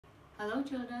Hello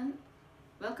children,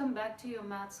 welcome back to your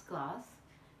maths class.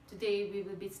 Today we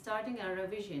will be starting our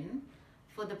revision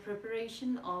for the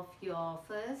preparation of your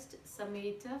first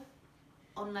summative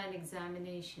online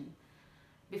examination.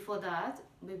 Before that,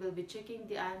 we will be checking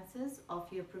the answers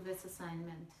of your previous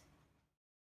assignment.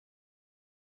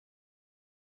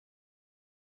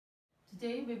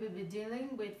 Today we will be dealing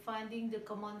with finding the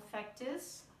common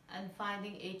factors and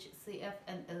finding HCF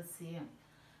and LCM.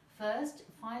 First,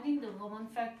 finding the common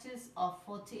factors of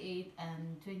 48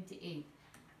 and 28.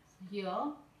 Here,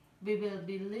 we will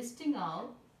be listing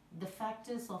out the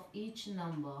factors of each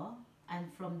number,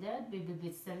 and from that we will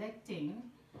be selecting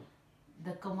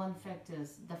the common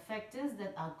factors, the factors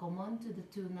that are common to the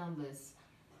two numbers.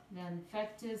 Then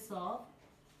factors of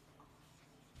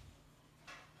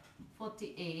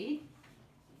 48.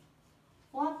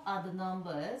 What are the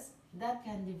numbers that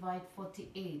can divide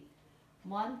 48?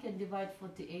 1 can divide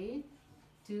 48,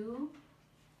 2,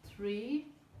 3.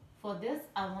 For this,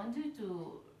 I want you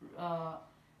to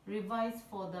revise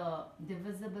for the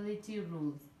divisibility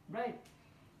rules, right?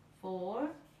 4,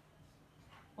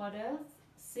 what else?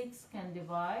 6 can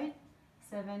divide,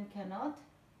 7 cannot,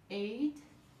 8,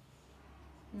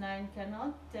 9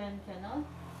 cannot, 10 cannot,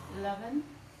 11,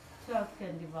 12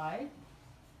 can divide.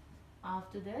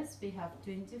 After this, we have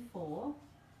 24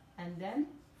 and then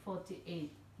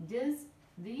 48.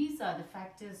 These are the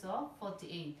factors of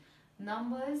 48,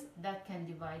 numbers that can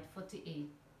divide 48,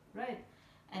 right?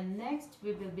 And next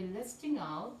we will be listing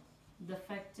out the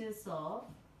factors of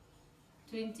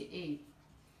 28.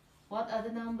 What are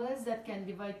the numbers that can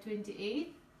divide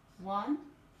 28? 1,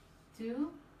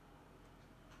 2,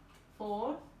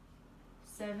 4,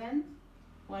 7,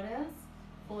 what else?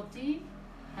 14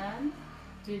 and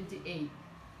 28.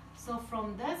 So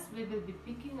from this we will be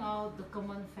picking out the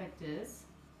common factors.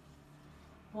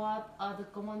 What are the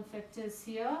common factors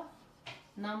here?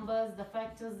 Numbers, the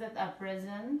factors that are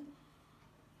present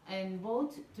in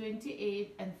both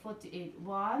 28 and 48.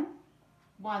 1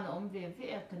 on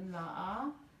VV can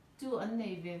la 2 on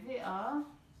VV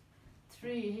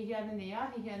 3 here.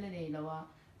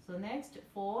 So next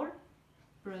 4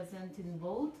 present in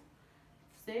both.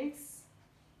 6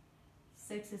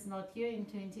 is not here in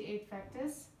 28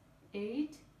 factors.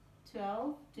 8,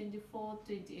 12, 24,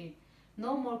 28.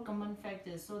 No more common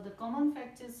factors. So the common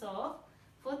factors of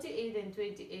 48 and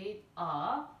 28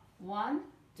 are 1,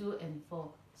 2 and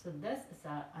 4. So this is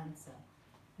our answer.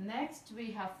 Next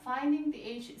we have finding the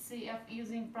HCF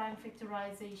using prime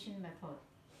factorization method.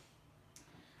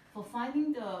 For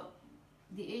finding the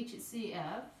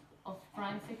HCF of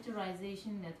prime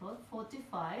factorization method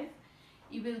 45,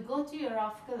 you will go to your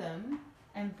rough column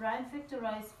and prime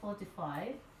factorize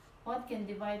 45. What can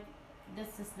divide?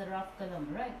 This is the rough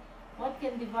column, right? What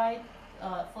can divide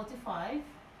 45?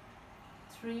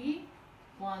 3,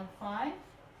 1, 5,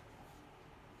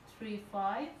 3,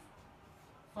 5,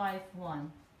 5,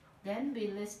 1. Then we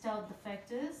list out the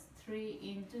factors 3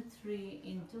 into 3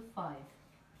 into 5.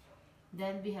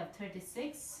 Then we have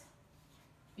 36.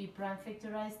 We prime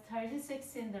factorize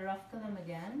 36 in the rough column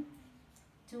again.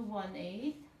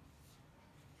 218,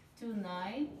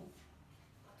 29,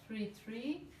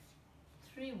 33,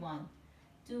 31.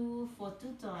 2 for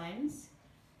 2 times,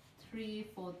 3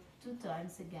 for 2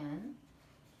 times again.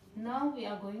 Now we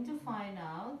are going to find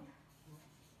out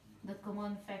the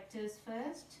common factors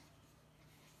first.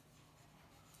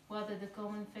 What are the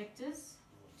common factors?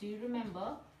 Do you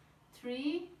remember?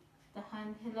 3, the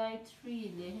hand highlight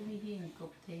 3 le hemi hin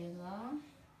kop thela,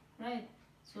 right?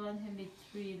 So an hemi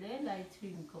 3 le light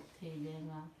 3 kop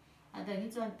thela. And then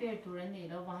it's on pair to run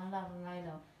it over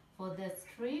and for this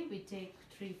 3, we take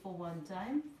 3 for 1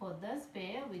 time. For this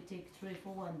pair, we take 3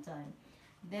 for 1 time.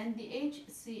 Then the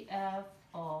HCF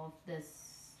of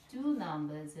this two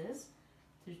numbers is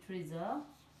 3 3s are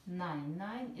 9.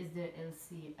 9 is the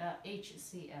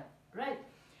HCF, right?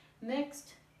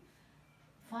 Next,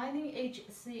 finding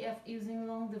HCF using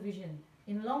long division.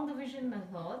 In long division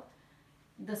method,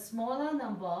 the smaller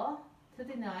number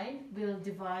 39 will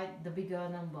divide the bigger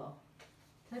number.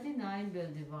 39 will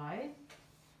divide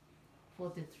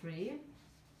 43.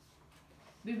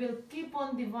 We will keep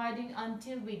on dividing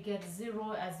until we get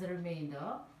 0 as the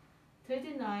remainder.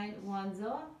 39 ones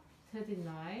are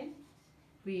 39.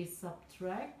 We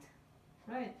subtract,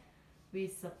 right? We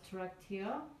subtract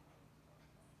here.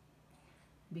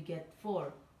 We get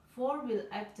 4. 4 will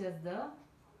act as the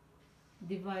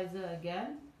divisor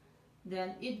again.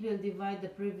 Then it will divide the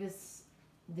previous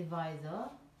divisor,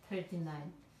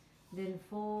 39. Then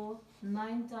 4,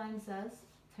 9 times as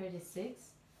 36.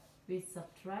 We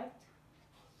subtract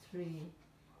 3.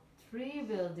 3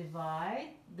 will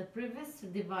divide the previous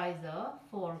divisor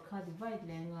 4 ka divide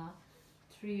lenga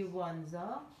 3 ones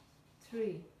are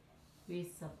 3. We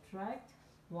subtract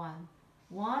 1.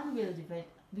 1 will divide.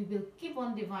 We will keep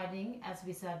on dividing as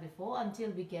we said before until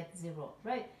we get 0,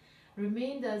 right?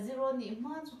 Remainder 0 ni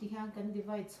iman so tihang can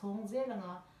divide song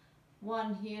zelanga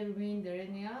 1 here remainder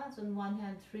niya so 1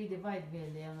 hand 3 divide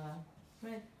velanga,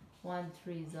 right? 1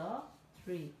 3s are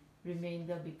 3.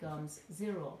 Remainder becomes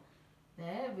 0.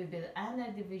 There we will add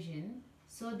a division.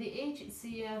 So the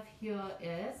HCF here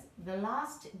is the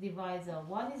last divisor.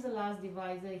 1 is the last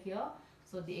divisor here.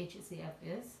 So the HCF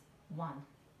is 1.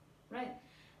 Right?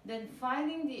 Then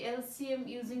finding the LCM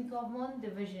using common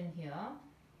division here.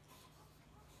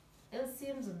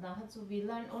 LCM so we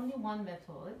learn only one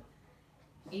method.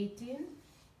 18,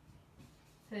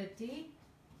 30,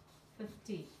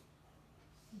 50.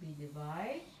 We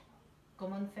divide.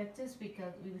 Common factors we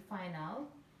find out.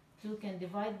 2 can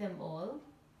divide them all.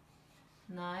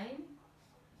 9,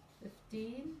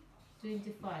 15,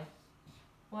 25.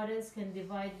 What else can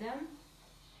divide them?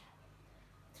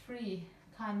 3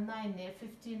 can 9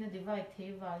 15 divide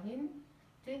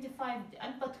 25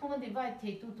 and pathoma divide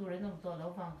 2 to ren of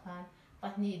dollar van can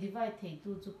but ni divide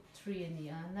 2 to 3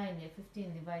 and 9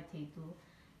 15 divide 2.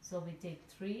 So we take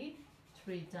 3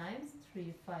 times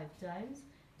 3 5 times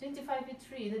 25 with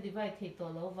 3 the divide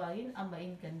dollar van amma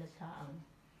in kan the taang.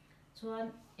 So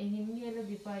an engineer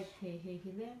divide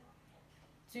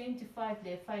 25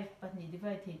 le 5 but ni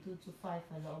divide 2 to 5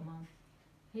 aloma.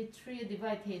 He 3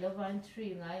 divide 1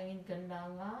 3 ngay in kanda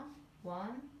nga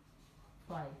 1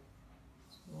 5.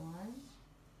 1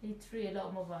 he 3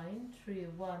 aloma vain 3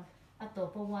 1 ato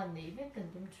pa 1 ne be kan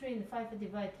 3 and 5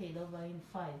 divide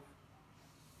 5.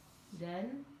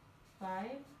 Then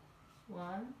 5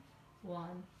 1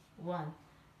 1 1.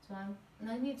 So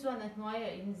nani chuan at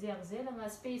noya in ziak zel nga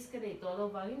space ka dei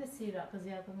tolo vain sira ka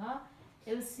ziak nga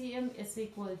LCM is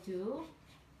equal to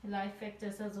like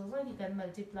factors as also you can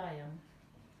multiply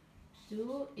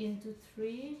 2 into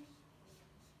 3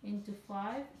 into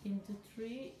 5 into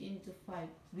 3 into 5.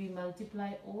 We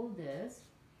multiply all this.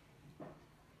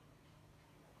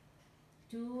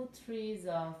 2 3s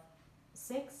are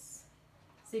 6,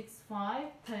 6 5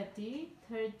 30,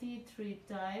 30 3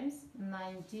 times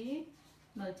 90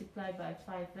 multiplied by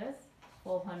 5 is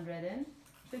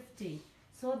 450.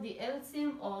 So the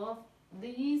LCM of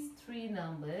these three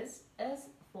numbers is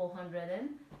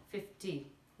 450,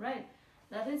 right?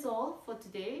 That is all for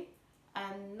today,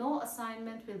 and no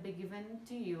assignment will be given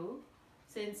to you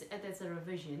since it is a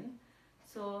revision.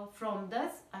 So from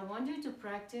this, I want you to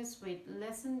practice with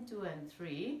lesson 2 and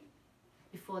 3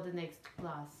 before the next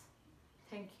class.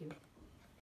 Thank you.